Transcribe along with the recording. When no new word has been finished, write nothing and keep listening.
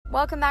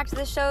Welcome back to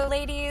the show,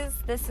 ladies.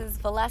 This is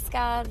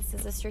Valeska. This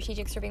is a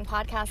Strategic Serving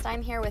Podcast.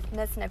 I'm here with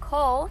Miss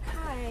Nicole.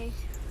 Hi.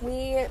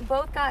 We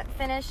both got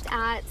finished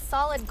at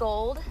Solid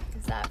Gold.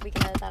 We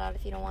can edit that out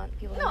if you don't want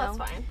people to know. No,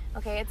 that's fine.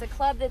 Okay, it's a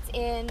club that's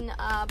in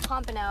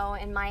Pompano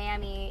in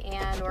Miami,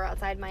 or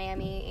outside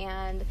Miami,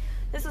 and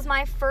this was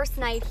my first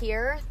night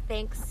here.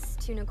 Thanks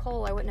to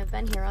Nicole. I wouldn't have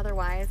been here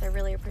otherwise. I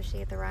really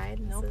appreciate the ride.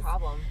 No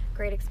problem.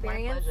 Great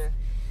experience. My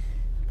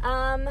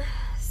pleasure.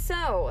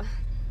 So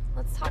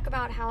let's talk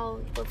about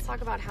how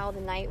the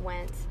night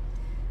went.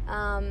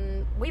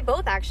 We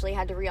both actually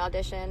had to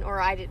re-audition, or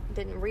I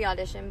didn't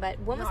re-audition, but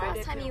when was the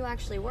last time you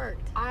actually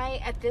worked?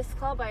 At this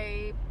club,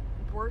 I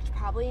worked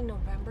probably in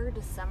November,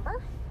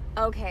 December.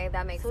 Okay,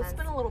 that makes sense. So it's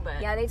been a little bit.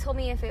 Yeah, they told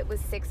me if it was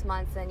 6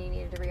 months, then you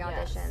needed to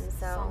re-audition. Yes,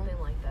 so something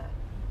like that.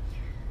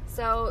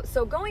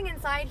 So going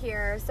inside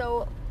here,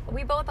 so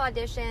we both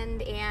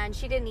auditioned, and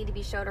she didn't need to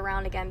be showed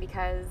around again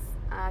because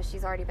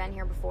she's already been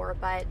here before,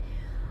 but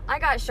I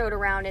got showed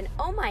around, and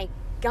oh my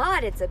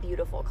God, it's a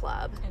beautiful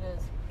club. It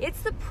is.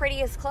 It's the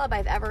prettiest club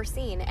I've ever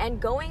seen. And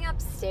going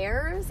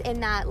upstairs in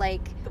that,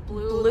 like, the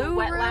blue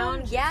wet room,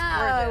 lounge.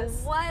 yeah,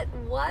 Gorgeous. what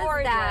was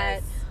Gorgeous.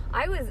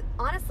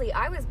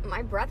 that?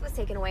 My breath was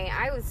taken away.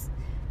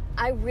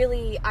 I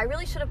really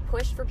should have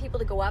pushed for people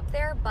to go up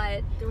there,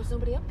 but there was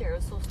nobody up there. It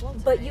was so slow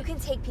tonight. But you can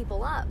take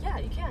people up. Yeah,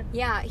 you can.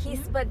 Yeah,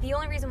 but the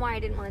only reason why I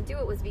didn't want to do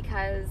it was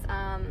because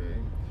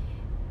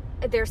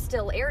there's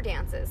still air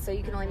dances, so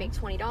you can only make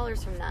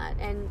 $20 from that.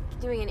 And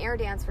doing an air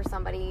dance for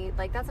somebody,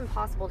 like, that's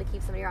impossible to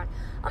keep somebody around.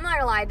 I'm not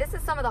gonna lie, this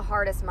is some of the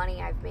hardest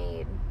money I've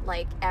made,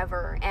 like,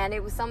 ever. And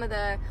it was I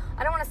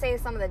don't want to say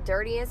some of the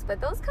dirtiest, but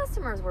those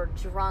customers were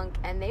drunk,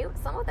 and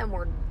some of them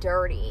were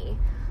dirty.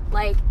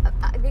 Like,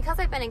 because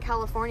I've been in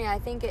California, I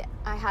think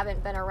I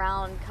haven't been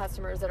around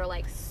customers that are,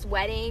 like,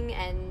 sweating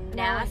and nasty.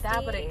 Not like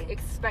that, but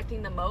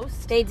expecting the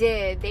most. They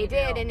did.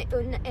 And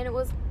it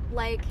was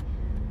like,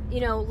 you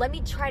know, let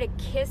me try to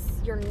kiss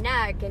your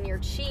neck and your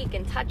cheek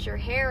and touch your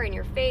hair and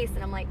your face.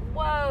 And I'm like,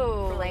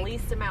 whoa. For the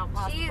least amount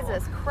possible.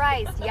 Jesus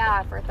Christ.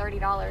 Yeah, for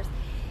 $30.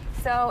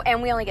 So,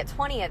 and we only get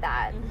 20 of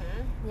that.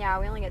 Mm-hmm. Yeah,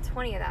 we only get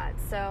 20 of that.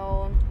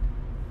 So,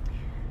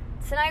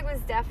 tonight was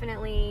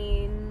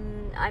definitely,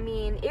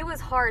 it was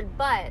hard,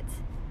 but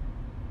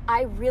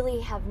I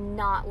really have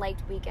not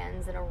liked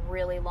weekends in a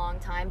really long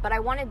time. But I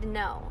wanted to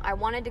know. I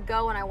wanted to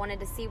go, and I wanted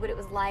to see what it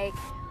was like.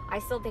 I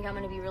still think I'm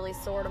going to be really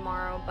sore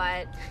tomorrow,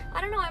 but I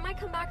don't know. I might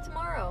come back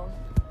tomorrow.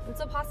 It's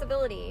a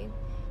possibility.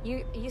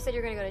 You said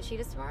you're going to go to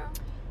Cheetahs tomorrow?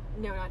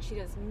 No, not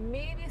Cheetahs.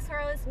 Maybe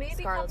Scarlett's. Maybe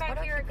Scarlett's. come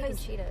back here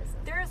because Cheetahs.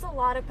 There's a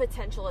lot of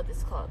potential at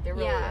this club. There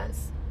really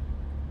is.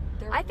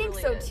 I think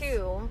so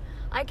too.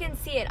 I can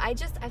see it. I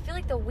feel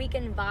like the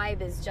weekend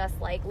vibe is just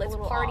like, let's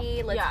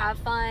party, let's have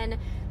fun,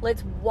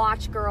 let's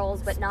watch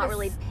girls, but not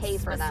really pay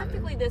for them.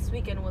 Specifically this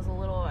weekend was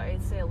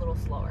I'd say a little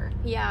slower.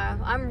 Yeah,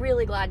 I'm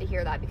really glad to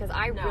hear that because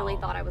I really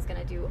thought I was going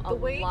to do a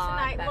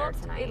lot better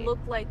tonight. It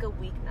looked like a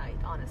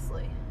weeknight,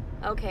 honestly.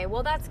 Okay,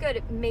 well that's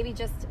good. Maybe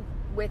just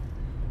with,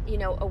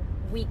 a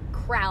week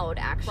crowd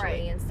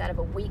actually instead of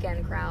a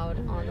weekend crowd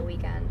on the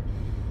weekend.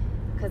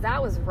 Because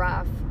that was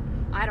rough.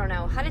 I don't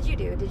know. How did you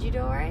do? Did you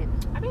do all right?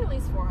 I made at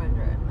least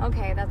 400.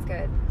 Okay, that's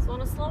good. So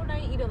on a slow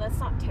night, that's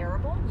not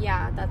terrible.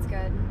 Yeah, that's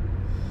good.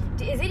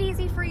 Is it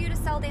easy for you to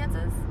sell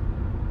dances?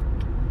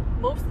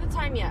 Most of the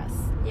time, yes.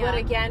 Yeah. But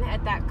again,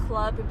 at that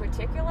club in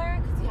particular,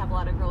 because you have a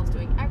lot of girls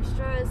doing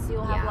extras,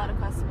 you'll have a lot of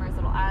customers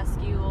that'll ask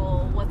you,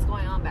 well, what's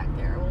going on back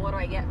there? Well, what do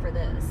I get for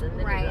this? And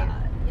then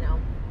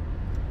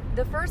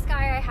The first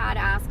guy I had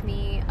ask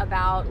me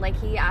about,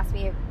 he asked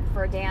me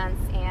for a dance,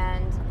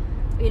 and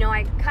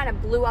I kind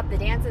of blew up the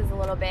dances a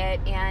little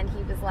bit, and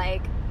he was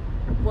like,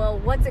 well,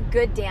 what's a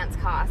good dance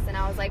cost? And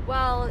I was like,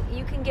 well,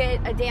 you can get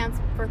a dance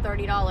for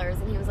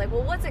 $30. And he was like,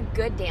 well, what's a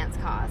good dance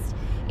cost?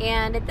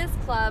 And at this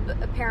club,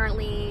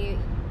 apparently,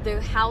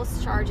 the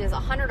house charges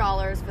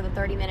 $100 for the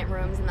 30-minute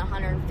rooms and the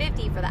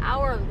 $150 for the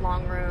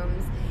hour-long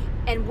rooms.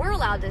 And we're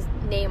allowed to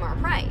name our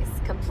price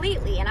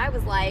completely. And I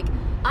was like,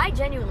 I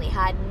genuinely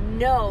had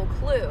no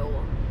clue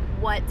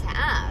what to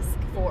ask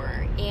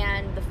for.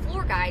 And the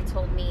floor guy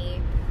told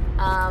me,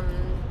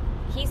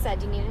 he said,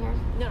 do you need it here?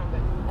 No, I'm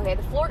good. Okay,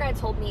 the floor guy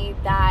told me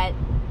that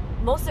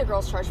most of the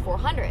girls charge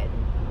 $400.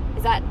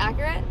 Is that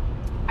accurate?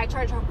 I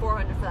charge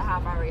 $400 for the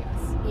half hour, yes.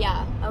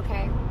 Yeah,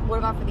 okay. What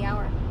about for the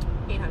hour?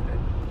 $800.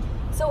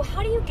 So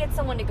how do you get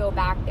someone to go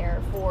back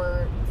there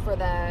for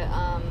the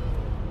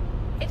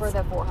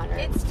 $400?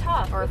 It's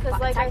tough because,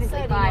 like I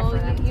said,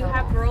 you total.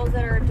 have girls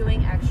that are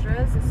doing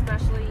extras,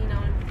 especially in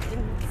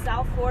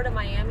South Florida,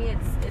 Miami.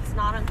 It's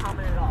not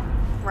uncommon at all.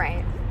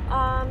 Right.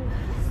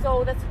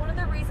 So that's one of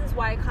the reasons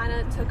why I kind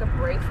of took a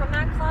break from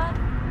that club.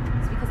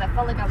 It's because I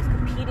felt like I was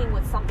competing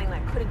with something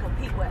that I couldn't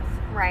compete with.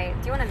 Right.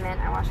 Do you want a mint?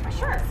 I wash my hands.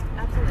 Sure,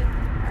 absolutely.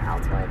 Or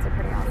Altoids are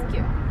pretty awesome. Thank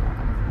you.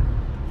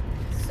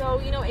 So,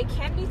 it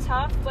can be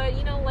tough, but,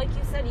 like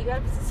you said, you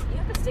have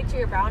to stick to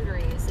your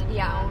boundaries. And,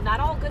 not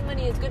all good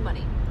money is good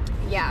money.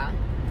 Yeah.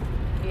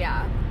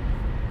 Yeah.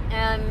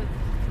 And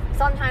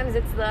sometimes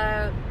it's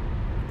the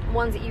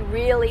ones that you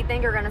really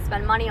think are going to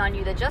spend money on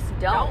you that just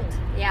don't.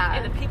 Yeah.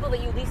 And the people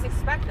that you least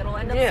expect that'll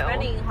end up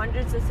spending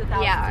hundreds of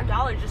thousands of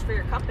dollars just for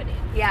your company.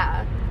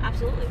 Yeah.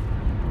 Absolutely.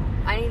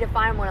 I need to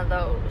find one of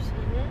those.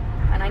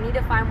 Mm-hmm. And I need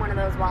to find one of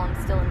those while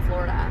I'm still in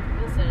Florida.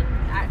 Listen,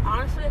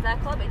 honestly, at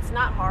that club, it's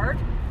not hard.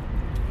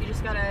 You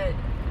just gotta,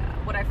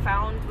 what I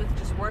found with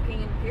just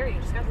working in period,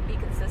 you just got to be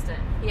consistent.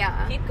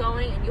 Yeah. Keep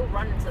going and you'll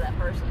run into that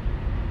person.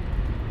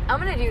 I'm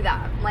going to do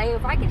that. Like,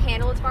 if I can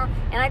handle it tomorrow,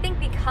 and I think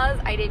because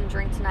I didn't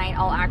drink tonight,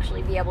 I'll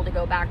actually be able to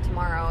go back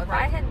tomorrow. If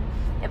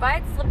I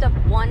had slipped up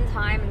one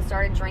time and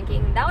started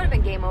drinking, that would have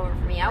been game over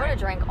for me. I would have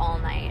drank all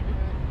night.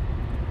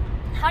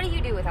 Mm-hmm. How do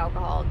you do with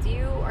alcohol?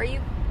 Are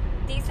you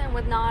decent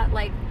with not,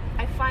 like...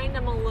 I find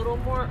I'm a little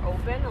more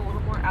open, a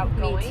little more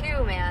outgoing. Me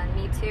too, man.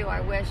 Me too.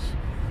 I wish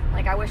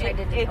I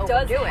didn't it overdo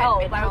does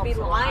help. it. I would be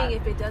lying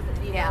if it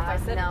doesn't. If I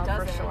said it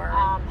doesn't. For sure.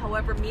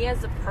 However, me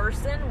as a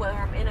person, whether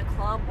I'm in a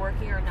club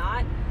working or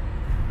not,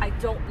 I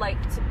don't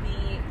like to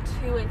be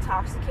too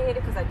intoxicated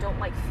because I don't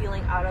like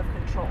feeling out of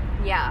control.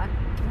 Yeah.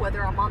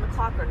 Whether I'm on the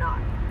clock or not.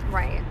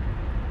 Right.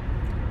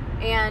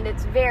 And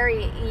it's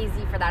very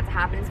easy for that to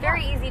happen. It's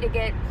very easy to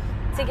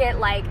get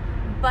like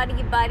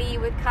buddy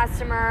with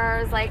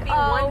customers, like,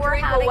 we're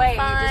having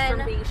fun. Just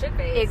from being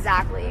shit-faced.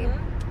 Exactly.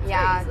 Mm-hmm.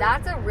 Yeah,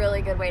 that's a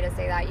really good way to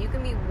say that. You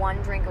can be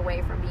one drink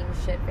away from being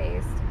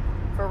shit-faced.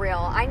 For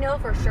real. I know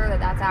for sure that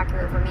that's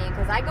accurate for me,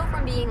 because I go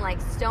from being, like,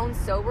 stone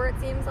sober, it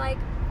seems like,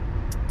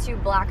 to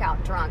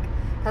blackout drunk.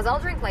 Because I'll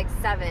drink, like,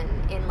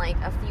 7 in, like,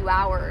 a few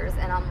hours,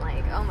 and I'm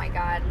like, oh, my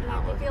God.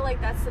 No. I feel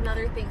like that's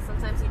another thing.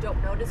 Sometimes you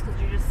don't notice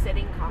because you're just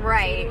sitting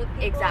conversating with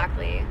people.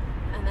 Exactly.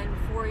 And then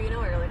before you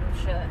know it, you're like,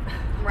 oh,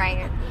 shit.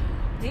 Right.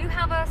 Do you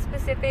have a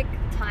specific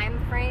time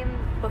frame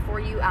before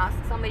you ask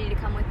somebody to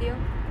come with you?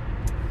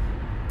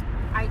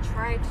 I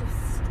try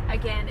to,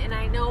 again, and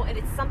I know, and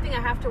it's something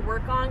I have to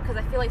work on, because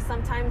I feel like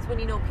sometimes when,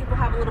 people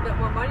have a little bit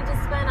more money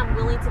to spend, I'm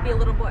willing to be a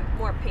little bit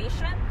more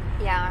patient.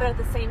 Yeah. But at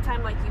the same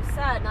time, like you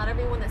said, not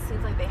everyone that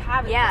seems like they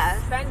have it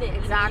will spend it.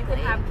 Exactly.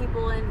 You can have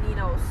people in,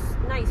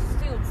 nice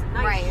suits and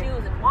nice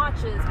shoes and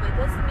watches, but it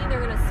doesn't mean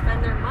they're going to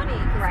spend their money.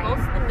 Because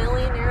most of the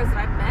millionaires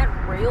that I've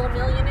met, real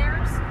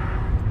millionaires,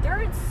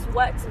 they're in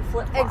sweats and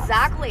flip-flops.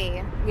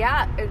 Exactly.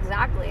 Yeah,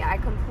 exactly. I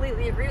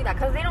completely agree with that.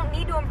 Because they don't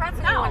need to impress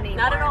anyone anymore.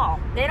 Not at all.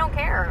 They don't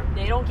care.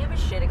 They don't give a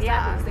shit,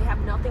 because they have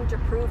nothing to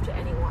prove to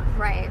anyone.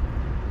 Right.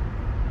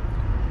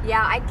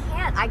 Yeah, I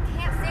can't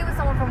stay with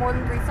someone for more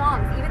than 3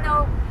 songs. Even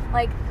though,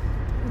 like,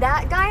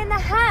 that guy in the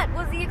hat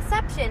was the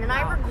exception, and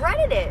I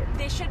regretted it.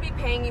 They should be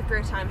paying you for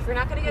your time. If you're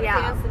not going to get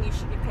a dance, then you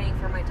should be paying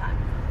for my time.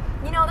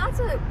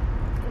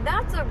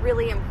 That's a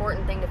really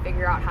important thing to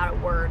figure out how to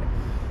word.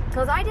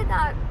 Because I did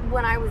that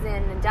when I was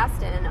in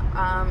Destin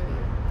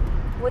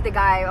with the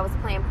guy I was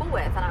playing pool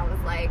with, and I was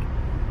like,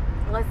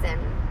 listen,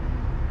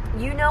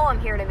 I'm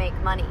here to make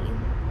money.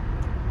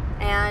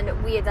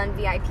 And we had done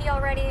VIP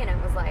already, and it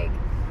was like,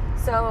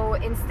 so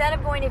instead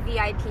of going to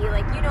VIP,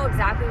 like,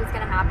 exactly what's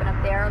going to happen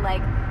up there,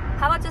 like,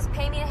 how about just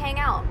pay me to hang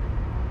out?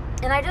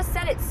 And I just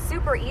said it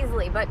super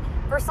easily, but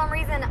for some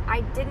reason,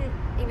 I didn't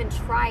even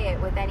try it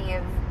with any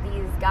of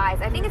these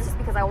guys. I think it's just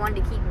because I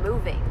wanted to keep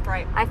moving.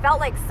 Right. I felt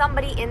like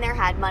somebody in there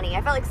had money.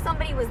 I felt like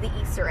somebody was the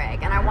Easter egg,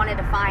 and I wanted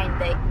to find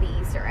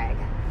the Easter egg.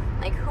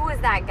 Like, who is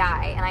that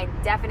guy? And I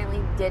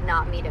definitely did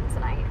not meet him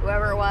tonight.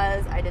 Whoever it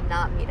was, I did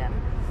not meet him.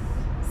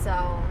 So.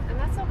 And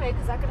that's okay,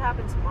 because that could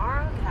happen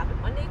tomorrow, it could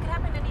happen Monday, it could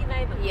happen any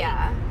night of the week.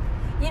 Yeah.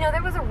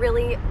 There was a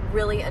really,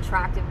 really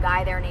attractive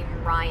guy there named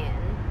Ryan.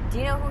 Do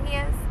you know who he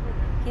is?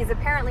 He's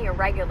apparently a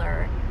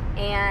regular.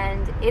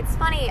 And it's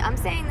funny, I'm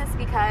saying this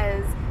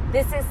because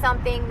this is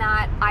something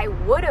that I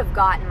would have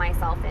gotten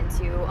myself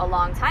into a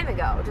long time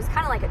ago. Just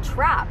kind of like a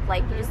trap.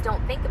 Like, you just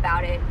don't think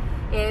about it.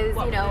 Is,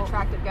 an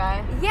attractive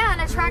guy? Yeah, an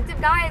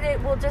attractive guy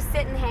that will just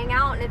sit and hang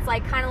out. And it's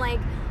like, kind of like,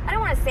 I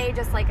don't want to say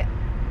just like,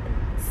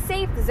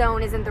 safe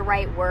zone isn't the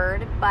right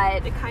word,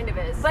 but it kind of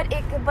is. But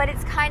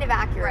it's kind of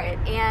accurate.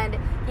 Right. And,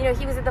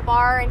 he was at the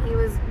bar, and he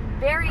was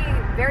very,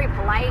 very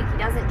polite. He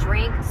doesn't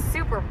drink,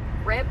 super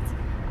ripped.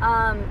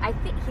 I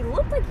think he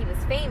looked like he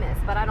was famous,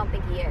 but I don't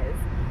think he is.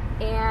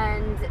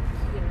 And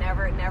you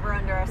never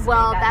underestimate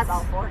that in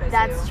South Florida.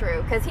 That's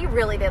true, because he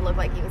really did look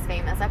like he was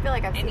famous. I feel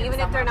like I've seen him. And even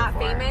if they're not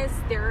famous,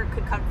 they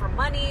could come from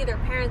money. Their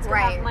parents could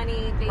have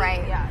money.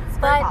 Yeah, it's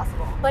very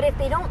possible. But if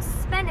they don't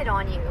spend it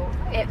on you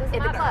at the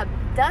club,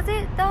 does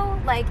it though?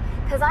 Like,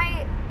 because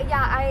I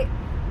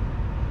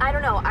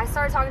don't know. I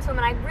started talking to him,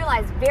 and I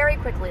realized very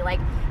quickly,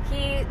 like,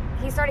 he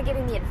started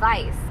giving me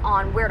advice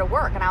on where to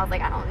work, and I was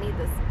like, I don't need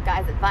this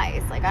guy's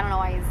advice. Like, I don't know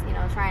why he's,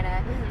 trying to.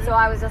 Mm-hmm. So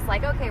I was just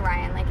like, okay,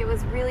 Ryan, like, it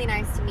was really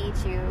nice to meet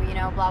you,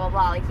 blah, blah,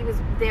 blah. Like, he was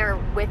there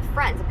with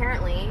friends.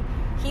 Apparently,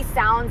 he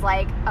sounds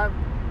like a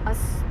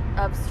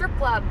strip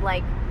club,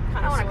 like,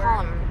 I don't want to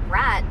call him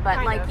rat,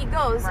 but, like, he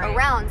goes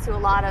around to a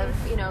lot of,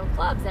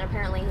 clubs, and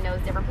apparently he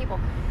knows different people.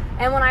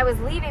 And when I was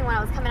leaving, when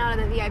I was coming out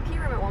of the VIP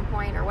room at one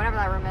point, or whatever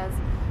that room is,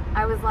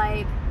 I was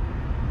like,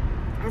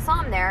 I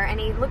saw him there, and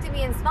he looked at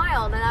me and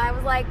smiled, and I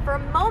was like, for a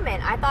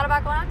moment, I thought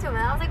about going up to him,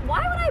 and I was like, why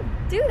would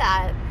I do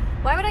that?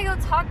 Why would I go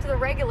talk to the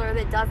regular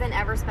that doesn't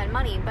ever spend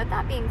money? But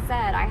that being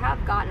said, I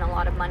have gotten a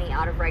lot of money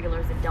out of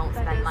regulars that don't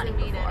spend money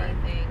before. That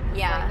doesn't mean anything.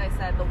 Yeah. Like I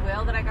said, the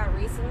whale that I got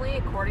recently,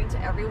 according to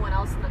everyone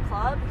else in the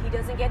club, he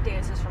doesn't get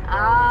dances from girls.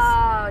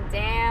 Oh,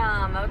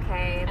 damn.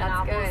 Okay,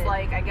 that's and good. And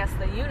like, I guess,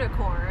 the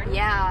unicorn.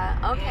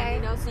 Yeah,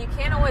 okay. And, so you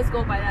can't always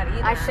go by that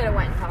either. I should have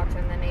went and talked to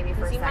him then maybe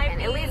for a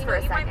second. At least for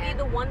a second. He might be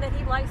the one that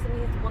he likes and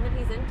he's the one that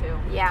he's into.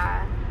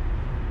 Yeah.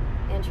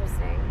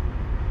 Interesting.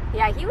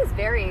 Yeah, he was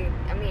very,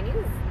 he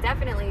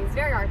was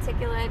very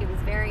articulate. He was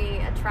very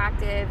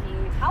attractive.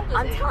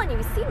 I'm telling you,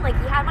 he seemed like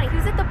he had money. He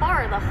was at the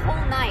bar the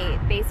whole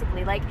night,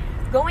 basically. Like,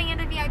 going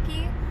into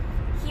VIP,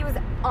 he was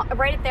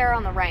right there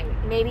on the right.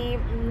 Maybe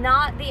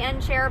not the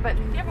end chair, but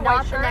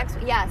not the next.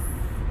 Yes.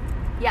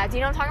 Yeah, do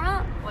you know what I'm talking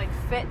about? Like,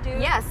 fit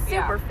dude? Yes,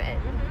 super fit.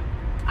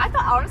 Mm-hmm. I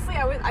thought, honestly,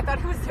 I thought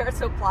he was there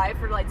to apply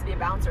for, like, to be a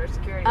bouncer or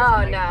security.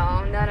 Oh,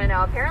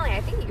 no. Apparently, I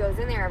think he goes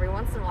in there every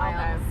once in a while.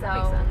 Okay, so that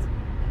makes sense.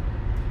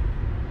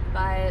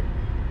 But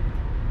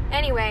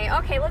anyway,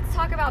 okay, let's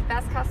talk about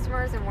best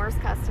customers and worst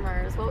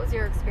customers. What was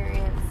your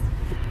experience?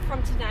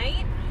 From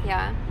tonight?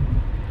 Yeah.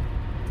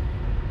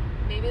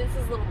 Maybe this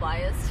is a little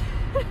biased.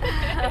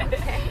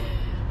 Okay.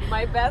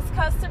 My best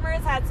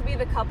customers had to be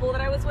the couple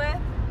that I was with.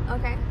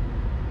 Okay.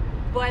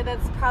 But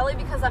that's probably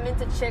because I'm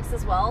into chicks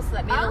as well, so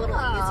that made it a little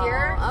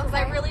easier. Because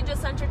I really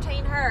just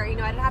entertained her. I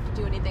didn't have to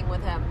do anything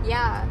with him.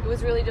 Yeah. It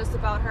was really just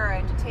about her. I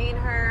entertained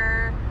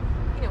her.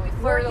 We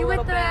flirted a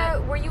little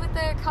bit. Were you with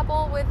the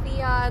couple with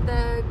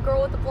the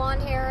girl with the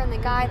blonde hair and the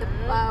guy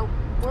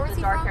where was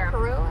he from? Hair.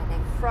 Peru, I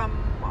think. From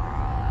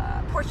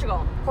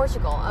Portugal.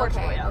 Portugal,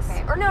 okay. Yes.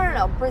 Okay. Or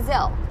no,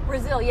 Brazil.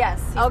 Brazil,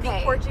 yes. He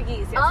speaks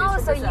Portuguese.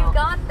 Yes, so you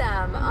got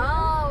them. Mm-hmm.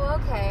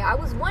 Oh, okay. I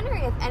was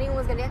wondering if anyone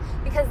was gonna,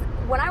 because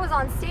when I was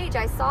on stage,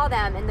 I saw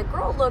them, and the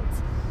girl looked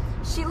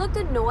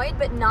annoyed,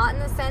 but not in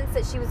the sense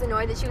that she was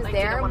annoyed that she was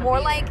there. More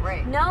like,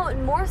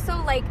 more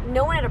so like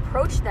no one had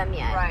approached them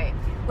yet. Right.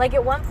 Like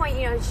at one point,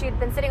 she had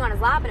been sitting on his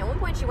lap, and at one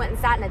point she went and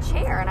sat in a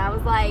chair, and I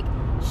was like,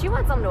 she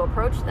wants someone to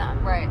approach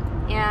them. Right.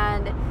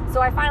 And so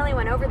I finally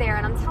went over there,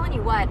 and I'm telling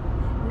you what,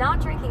 not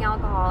drinking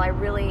alcohol, it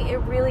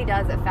really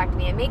does affect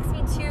me. It makes me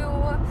too,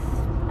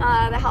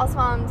 the house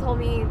mom told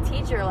me,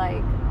 teacher,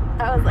 like,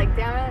 I was like,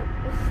 damn it.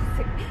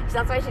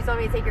 That's why she told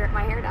me to take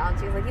my hair down.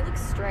 She was like, you look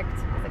strict.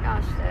 I was like, oh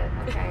shit,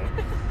 okay.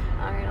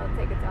 All right, I'll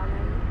take it down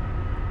then.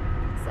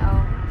 So,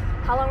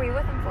 how long were you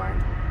with him for?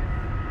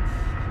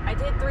 I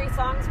did 3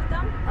 songs with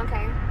them.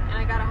 Okay. And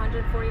I got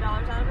 $140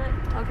 out of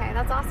it. Okay,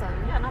 that's awesome.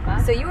 Yeah, not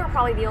bad. So you were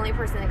probably the only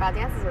person that got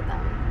dances with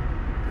them.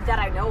 That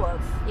I know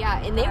of.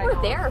 Yeah, and they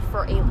were there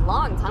for a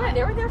long time. Yeah,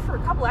 they were there for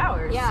a couple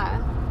hours. Yeah.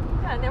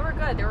 Yeah, and they were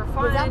good. They were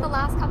fun. Was that the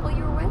last couple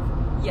you were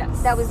with?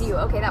 Yes. That was you.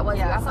 Okay, that was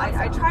you.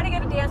 I tried to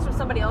get a dance from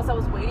somebody else that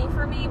was waiting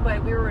for me,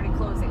 but we were already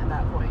closing at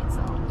that point, so.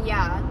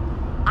 Yeah.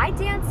 I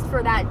danced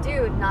for that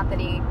dude, not that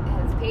he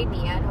has paid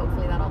me yet.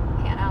 Hopefully that'll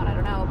pan out. I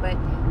don't know. But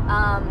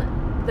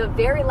the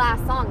very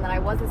last song that I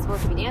wasn't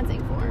supposed to be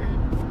dancing for.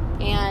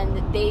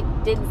 And they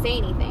didn't say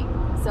anything.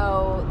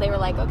 So they were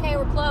like, okay,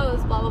 we're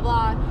closed, blah, blah,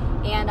 blah.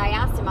 And I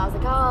asked him, I was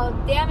like, oh,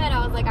 damn it.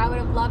 I was like, I would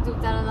have loved to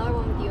have done another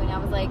one with you. And I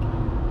was like,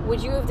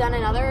 would you have done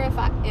another if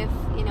I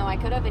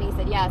could have? And he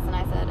said yes. And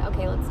I said,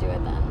 okay, let's do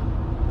it then.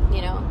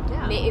 Yeah.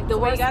 If the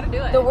worst, you gotta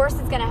do it. The worst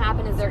that's going to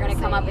happen is they're going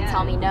to come up and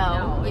tell me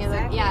no. No,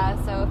 exactly.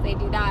 So if they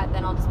do that,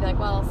 then I'll just be like,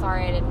 well,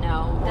 sorry, I didn't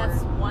know.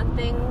 That's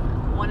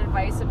one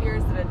advice of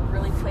yours that it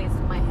really plays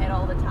in my head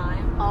all the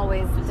time.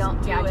 Always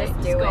just do it.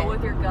 Just go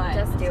with your gut.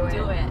 Just do it.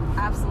 Do it.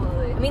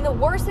 Absolutely. I mean, the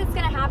worst that's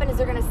going to happen is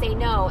they're going to say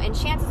no, and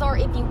chances are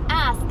if you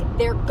ask,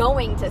 they're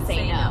going to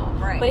say no.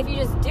 Right. But if you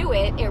just do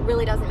it, it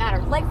really doesn't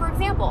matter. Like, for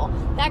example,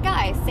 that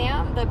guy,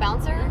 Sam, the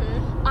bouncer,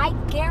 I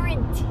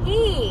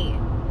guarantee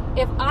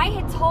if I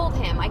had told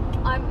him,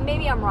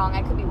 maybe I'm wrong,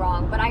 I could be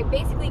wrong, but I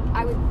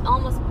would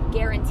almost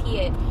guarantee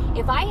it.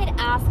 If I had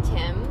asked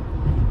him,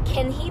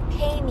 can he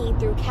pay me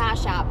through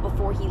Cash App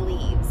before he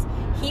leaves,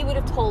 he would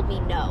have told me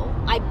no.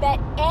 I bet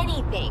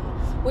anything,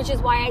 which is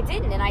why I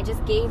didn't. And I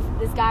just gave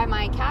this guy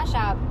my Cash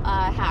App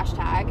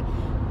hashtag,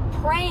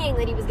 praying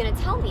that he was going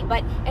to tell me.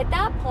 But at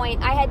that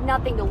point, I had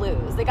nothing to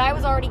lose. The guy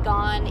was already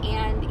gone,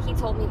 and he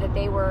told me that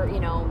they were,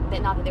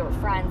 that not that they were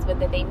friends, but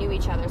that they knew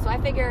each other. So I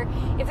figure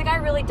if the guy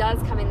really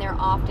does come in there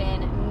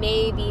often,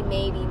 maybe,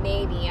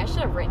 I should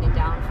have written it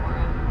down for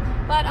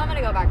him. But I'm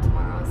going to go back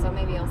tomorrow, so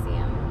maybe I'll see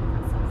him.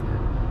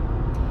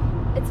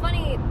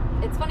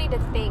 It's funny to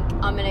think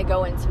I'm going to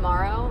go in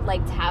tomorrow,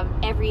 like to have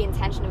every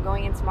intention of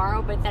going in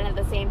tomorrow, but then at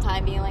the same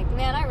time being like,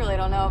 man, I really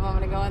don't know if I'm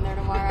going to go in there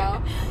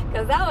tomorrow.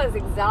 Because that was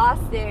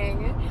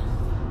exhausting.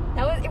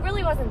 It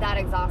really wasn't that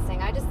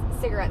exhausting.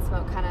 Cigarette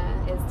smoke kind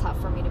of is tough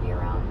for me to be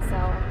around,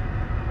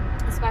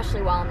 so,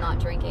 especially while I'm not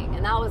drinking.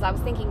 And I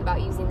was thinking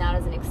about using that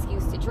as an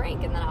excuse to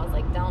drink, and then I was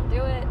like, don't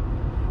do it.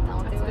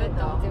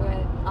 Don't do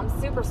it. I'm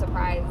super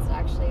surprised,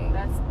 actually.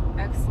 That's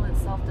excellent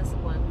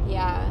self-discipline.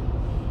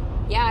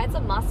 Yeah, it's a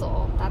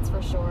muscle, that's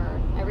for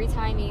sure. Every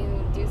time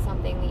you do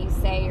something that you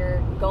say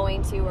you're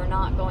going to or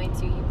not going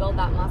to, you build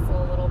that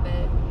muscle a little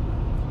bit.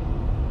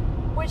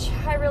 Which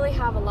I really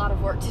have a lot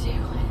of work to do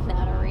in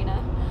that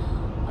arena.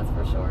 That's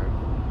for sure.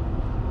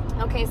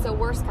 Okay, so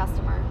worst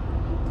customer.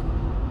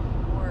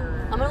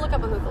 I'm gonna look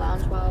up a hookah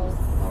lounge while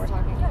we're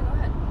talking. Yeah, go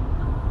ahead.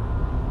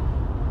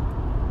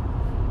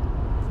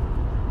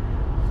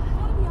 I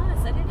gotta be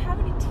honest, I didn't have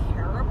any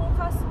terrible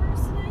customers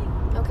tonight.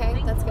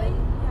 Okay, that's good.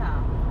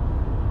 Yeah.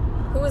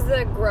 Who was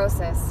the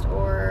grossest,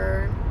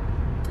 or?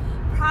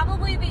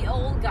 Probably the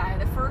old guy,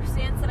 the first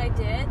dance that I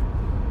did,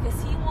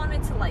 because he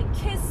wanted to like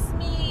kiss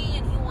me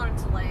and he wanted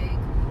to like.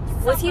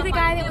 Was he the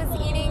guy that was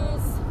eating?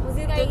 Was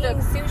he the guy eating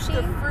sushi?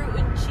 The fruit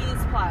and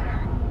cheese platter.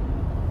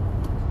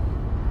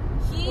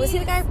 Was he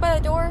the guy by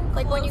the door?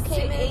 Like when you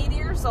came in? 8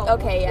 years old.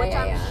 Okay, yeah, which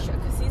yeah, I'm yeah.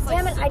 shook, 'cause he's,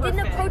 Damn like, it, I didn't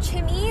super fit. approach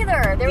him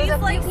either. There was He's a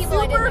few like people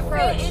I didn't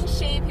approach. Super fit, in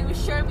shape. He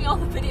was showing me all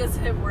the videos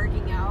of him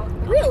working out.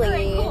 Really?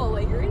 Very cool.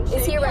 Like, you're in shape.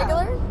 Is he a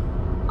regular?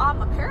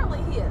 Apparently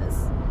he is.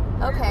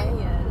 Okay.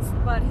 Apparently he is.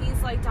 But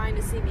he's like dying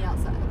to see me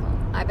outside of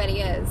him. I bet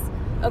he is.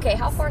 Okay,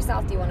 how far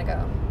south do you want to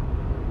go?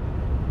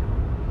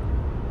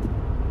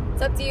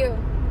 It's up to you.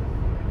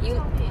 You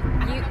tell me.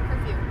 I have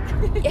no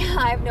curfew. Yeah,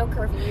 I have no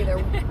curfew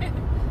either.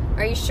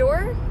 Are you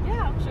sure?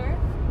 Yeah, I'm sure.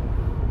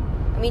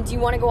 I mean, do you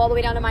want to go all the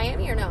way down to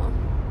Miami or no?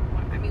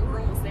 I mean, we're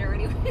almost there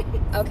anyway.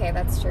 Okay,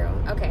 that's true.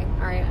 Okay,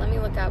 all right, let me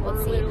look up.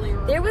 Let's see.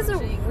 There was a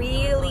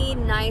really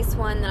nice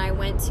one that I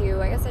went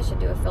to. I guess I should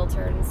do a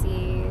filter and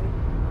see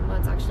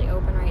what's actually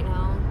open right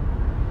now.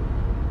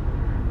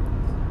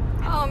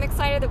 Oh, I'm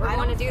excited that we're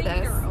going to do this. I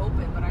don't think they're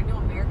open, but I know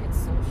American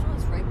Social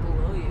is right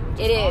below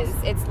you. It is.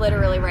 It's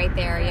literally right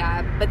there,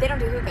 yeah. But they don't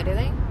do hookah, do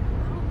they?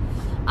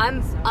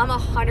 I'm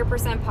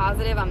 100%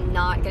 positive I'm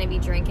not going to be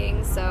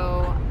drinking, so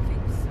I don't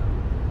think so.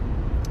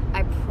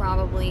 I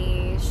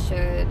probably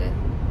should.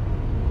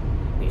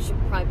 We should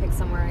probably pick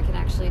somewhere I can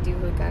actually do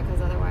hookah,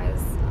 because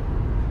otherwise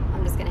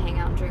I'm just going to hang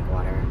out and drink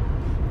water,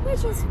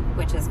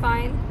 which is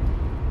fine.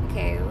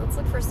 Okay, let's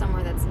look for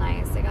somewhere that's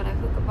nice. They got a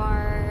hookah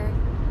bar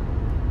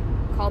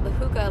called the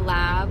Hookah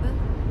Lab.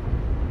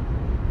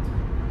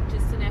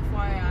 Just an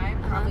FYI,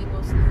 probably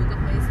most of the hookah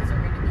places are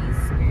going to be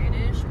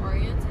Spanish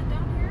oriented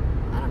down here.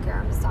 I don't care.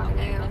 I'm just talking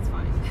to you. That's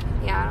fine.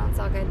 Yeah, it's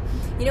all good.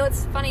 You know,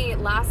 it's funny.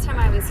 Last time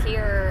I was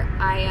here,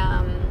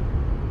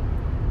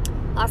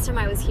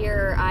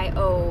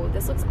 oh,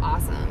 this looks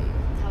awesome.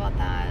 How about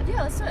that?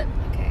 Yeah, let's do it.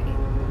 Okay.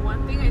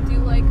 One thing I do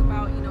like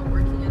about,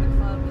 working at a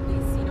club, at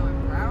least, in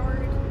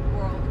Broward,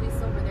 or at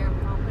least over there in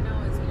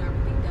Pompano, is,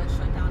 everything does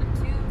shut down at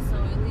 2. So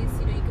at least,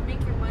 you can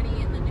make your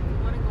money, and then if you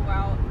want to go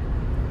out.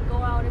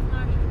 If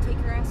not, you can take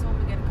your ass home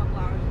and get a couple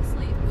hours of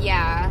sleep.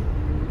 Yeah.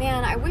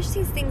 Man, I wish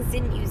these things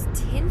didn't use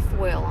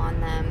tinfoil on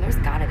them. There's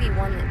got to be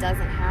one that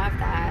doesn't have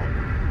that.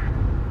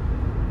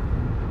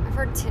 I've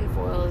heard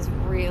tinfoil is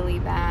really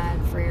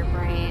bad for your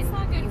brain. It's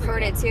not good. You've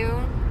heard it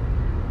too?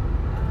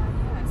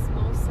 Yes.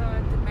 Most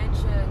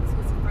dementia and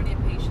schizophrenia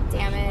patients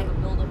Damn it. have a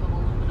buildup of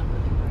aluminum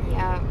in their brain.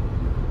 Yeah.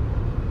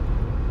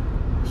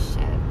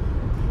 Shit.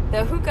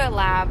 The Hookah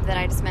Lab that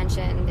I just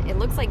mentioned, it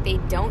looks like they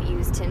don't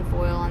use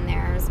tinfoil on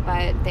theirs,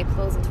 but they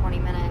close in 20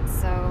 minutes,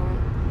 so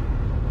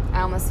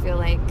I almost feel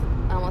like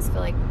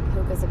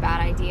hookah's a bad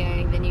idea,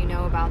 even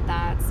about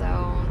that,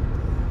 so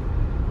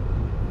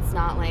it's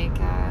not like,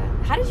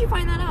 how did you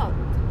find that out?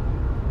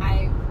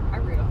 I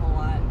read a whole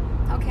lot.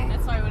 Okay.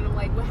 That's why when I'm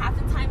like, well, half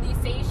the time you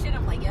say shit,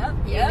 I'm like, yep.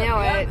 You know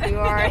it. You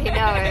already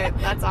know it.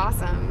 That's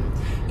awesome.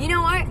 You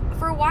know what?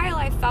 For a while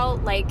I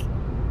felt like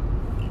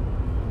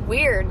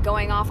weird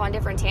going off on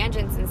different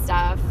tangents and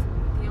stuff.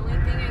 The only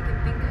thing I can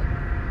think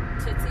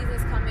of, Tootsie's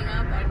is coming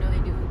up. I know they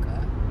do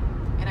hookah,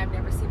 and I've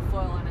never seen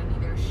foil on any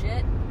of their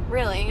shit.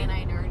 Really? And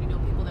I already know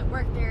people that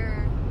work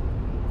there,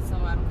 so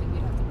I don't think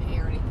we'd have to pay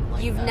or anything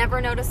like You've that.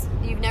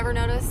 You've never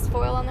noticed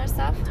foil on their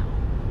stuff? No.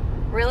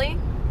 Really?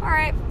 All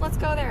right, let's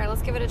go there.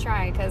 Let's give it a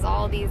try, because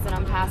all of these that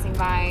I'm passing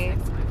by.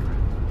 Next to my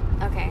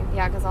friend. Okay,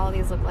 yeah, because all of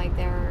these look like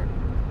they're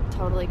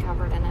totally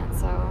covered in it.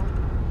 So,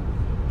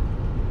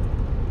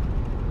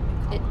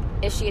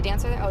 is she a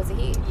dancer there? Oh, is it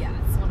he? Yeah,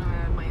 it's one of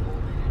my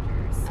old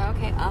managers.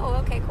 Okay. Oh,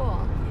 okay,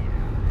 cool.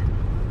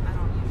 Yeah, I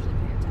don't usually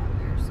pay a tab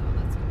there, so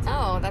that's good.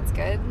 Oh, that's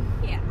good.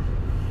 Yeah.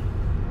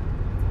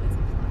 It's a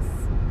plus.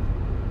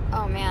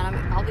 Oh man,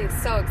 I'll be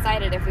so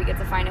excited if we get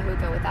to find a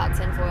hookah without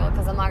tinfoil,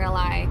 because I'm not gonna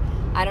lie,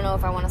 I don't know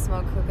if I want to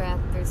smoke hookah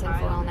through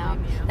tinfoil now.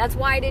 That's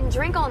why I didn't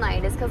drink all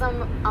night, is because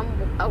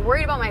I'm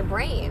worried about my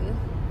brain.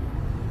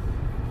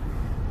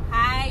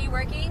 Hi, you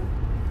working?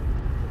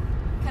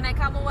 Can I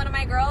come with one of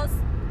my girls?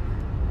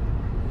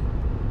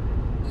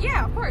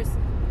 Yeah, of course.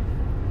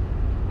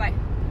 Bye.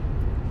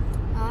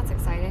 Oh, that's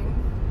exciting.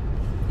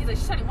 He's like,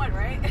 she's 21,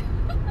 right?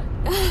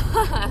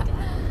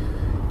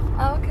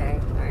 Oh, okay.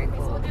 All right, So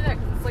cool. we'll do that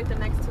 'cause it's like the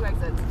next 2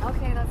 exits.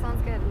 Okay, that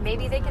sounds good.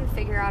 Maybe they can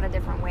figure out a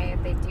different way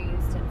if they do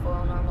use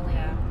tinfoil normally.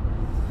 Yeah.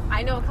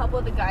 I know a couple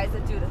of the guys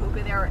that do the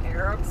hookah there are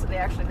Arabs, so they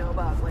actually know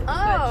about like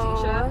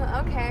Oh,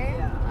 shisha. okay.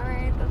 Yeah. All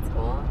right, that's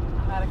cool.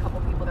 I've had a couple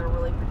people that are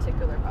really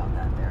particular about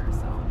that there,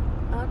 so.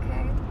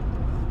 Okay.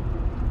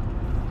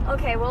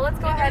 Okay, well, let's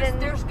go ahead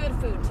and... There's good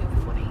food, too, if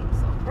you want to eat,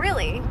 so.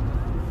 Really?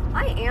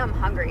 I am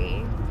hungry.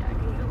 Yeah, I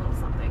can eat a little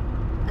something.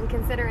 And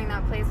considering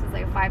that place was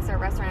like a 5-star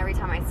restaurant, every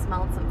time I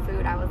smelled some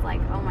food, I was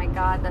like, oh my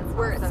god, that's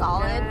Where it's so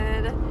solid?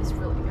 good. It's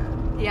really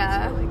good.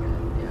 Yeah. It's really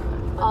good, yeah.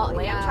 the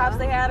lamb chops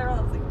they had,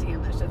 I was like,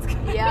 damn, that shit's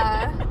good.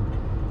 Yeah.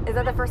 Is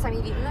that the first time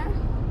you've eaten there?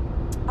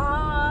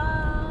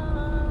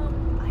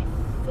 I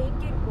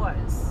think it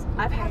was.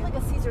 Okay. I've had like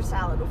a Caesar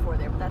salad before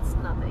there, but that's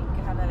nothing. You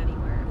can have that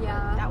anywhere.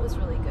 Yeah. That was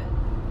really good.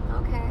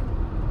 Okay.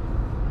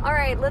 All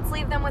right, let's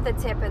leave them with a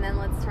tip and then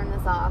let's turn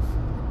this off.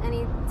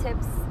 Any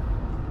tips?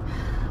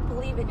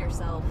 Believe in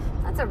yourself.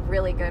 That's a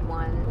really good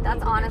one.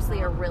 That's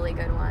honestly a really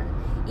good one.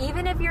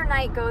 Even if your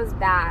night goes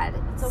bad,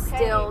 it's okay.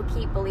 Still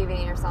keep believing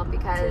in yourself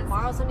because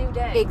tomorrow's a new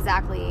day.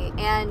 Exactly.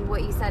 And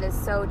what you said is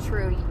so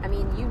true. I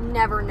mean, you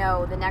never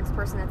know the next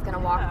person that's going to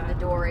walk through the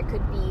door. It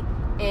could be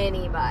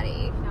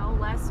anybody. You know,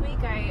 last week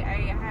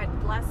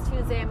last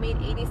Tuesday I made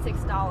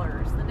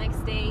 $86. The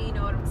next day, you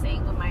know what I'm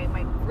saying, when my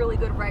really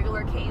good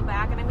regular came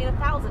back and I made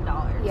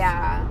 $1,000.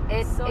 Yeah.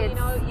 You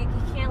know, you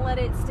can't let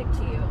it stick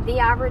to you. The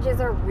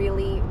averages are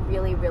really,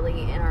 really,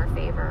 really in our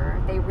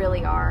favor. They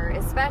really are.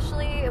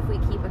 Especially if we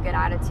keep a good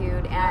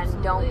attitude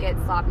and don't get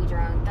sloppy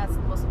drunk. That's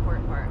the most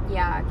important part.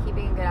 Yeah,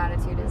 keeping a good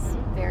attitude is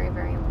very,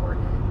 very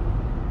important.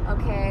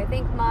 Okay, I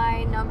think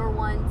my number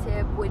one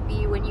tip would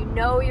be when you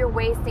know you're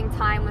wasting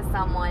time with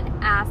someone,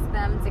 ask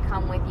them to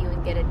come with you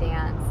and get a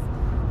dance.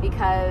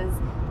 Because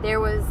there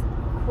was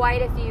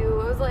quite a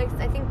few, it was like,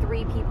 I think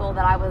 3 people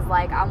that I was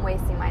like, I'm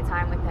wasting my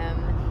time with him.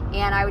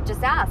 And I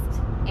just asked.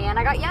 And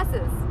I got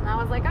yeses. And I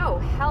was like, oh,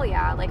 hell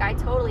yeah. Like, I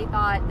totally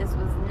thought this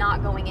was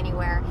not going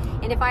anywhere.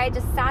 And if I had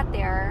just sat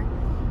there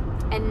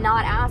and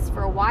not asked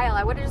for a while,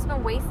 I would have just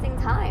been wasting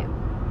time.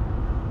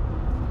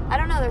 I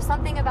don't know, there's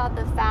something about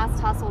the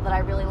fast hustle that I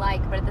really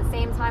like, but at the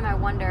same time I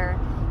wonder,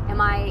 am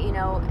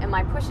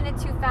I pushing it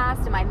too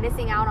fast? Am I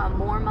missing out on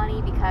more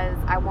money because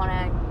I want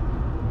to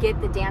get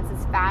the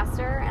dances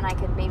faster and I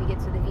could maybe get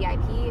to the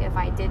VIP if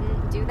I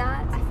didn't do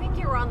that? I think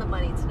you were on the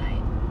money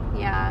tonight.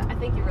 Yeah. I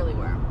think you really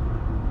were.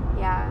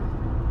 Yeah.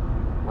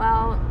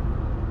 Well,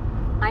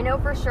 I know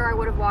for sure I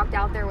would have walked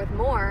out there with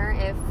more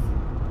if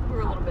we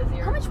were a little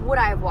busier. How much would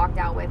I have walked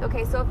out with?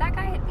 Okay, so if that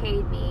guy had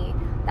paid me,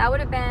 that would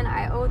have been,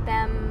 I owed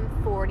them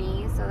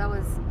 $40, so it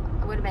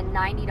would have been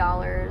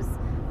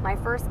 $90. My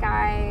first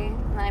guy,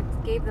 and then I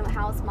gave the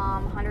house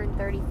mom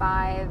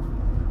 $135.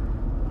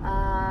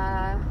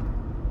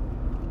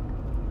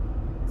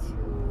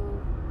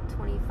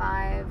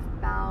 225,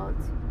 about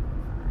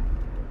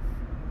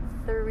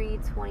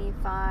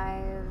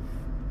 $325.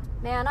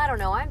 Man, I don't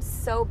know. I'm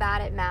so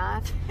bad at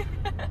math.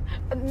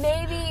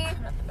 Maybe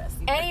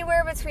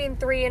anywhere between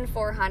 $300 and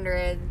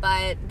 $400,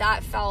 but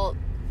that felt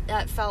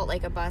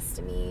like a bust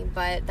to me,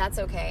 but that's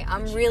okay.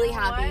 I'm really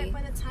happy.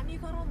 By the time you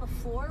got on the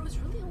floor, it was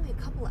really only a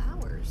couple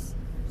hours.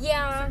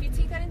 Yeah. So if you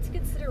take that into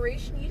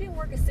consideration, you didn't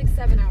work a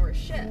 6-7 hour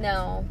shift.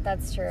 No,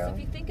 that's true. So if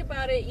you think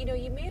about it, you know,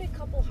 you made a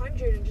couple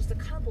hundred in just a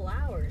couple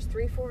hours,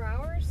 3-4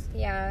 hours.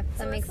 Yeah,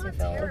 that makes me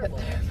feel terrible. a little bit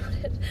better about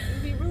it.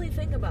 If you really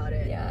think about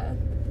it. Yeah.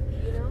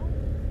 You know?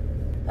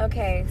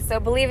 Okay, so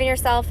believe in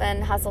yourself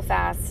and hustle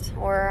fast,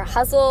 or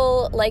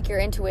hustle like your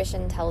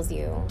intuition tells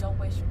you. Don't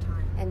waste your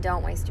time. And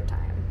don't waste your time.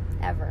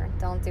 Ever.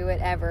 Don't do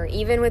it ever.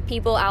 Even with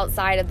people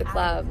outside of the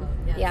club.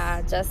 Yes.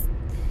 Yeah, just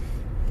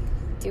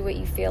do what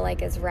you feel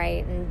like is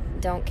right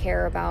and don't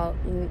care about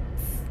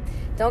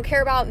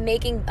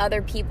making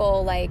other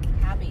people like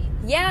happy.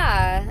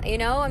 Yeah, you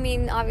know, I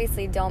mean,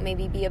 obviously don't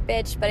maybe be a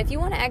bitch, but if you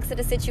want to exit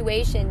a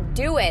situation,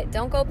 do it.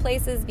 Don't go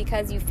places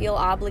because you feel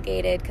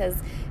obligated, because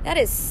that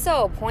is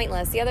so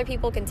pointless. The other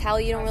people can tell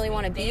you don't really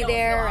want to be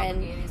there,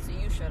 and so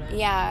you shouldn't.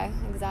 Yeah,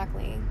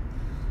 exactly.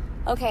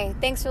 Okay,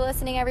 thanks for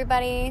listening,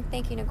 everybody.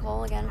 Thank you,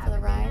 Nicole, again for the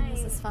ride.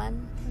 This is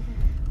fun.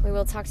 We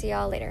will talk to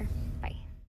y'all later.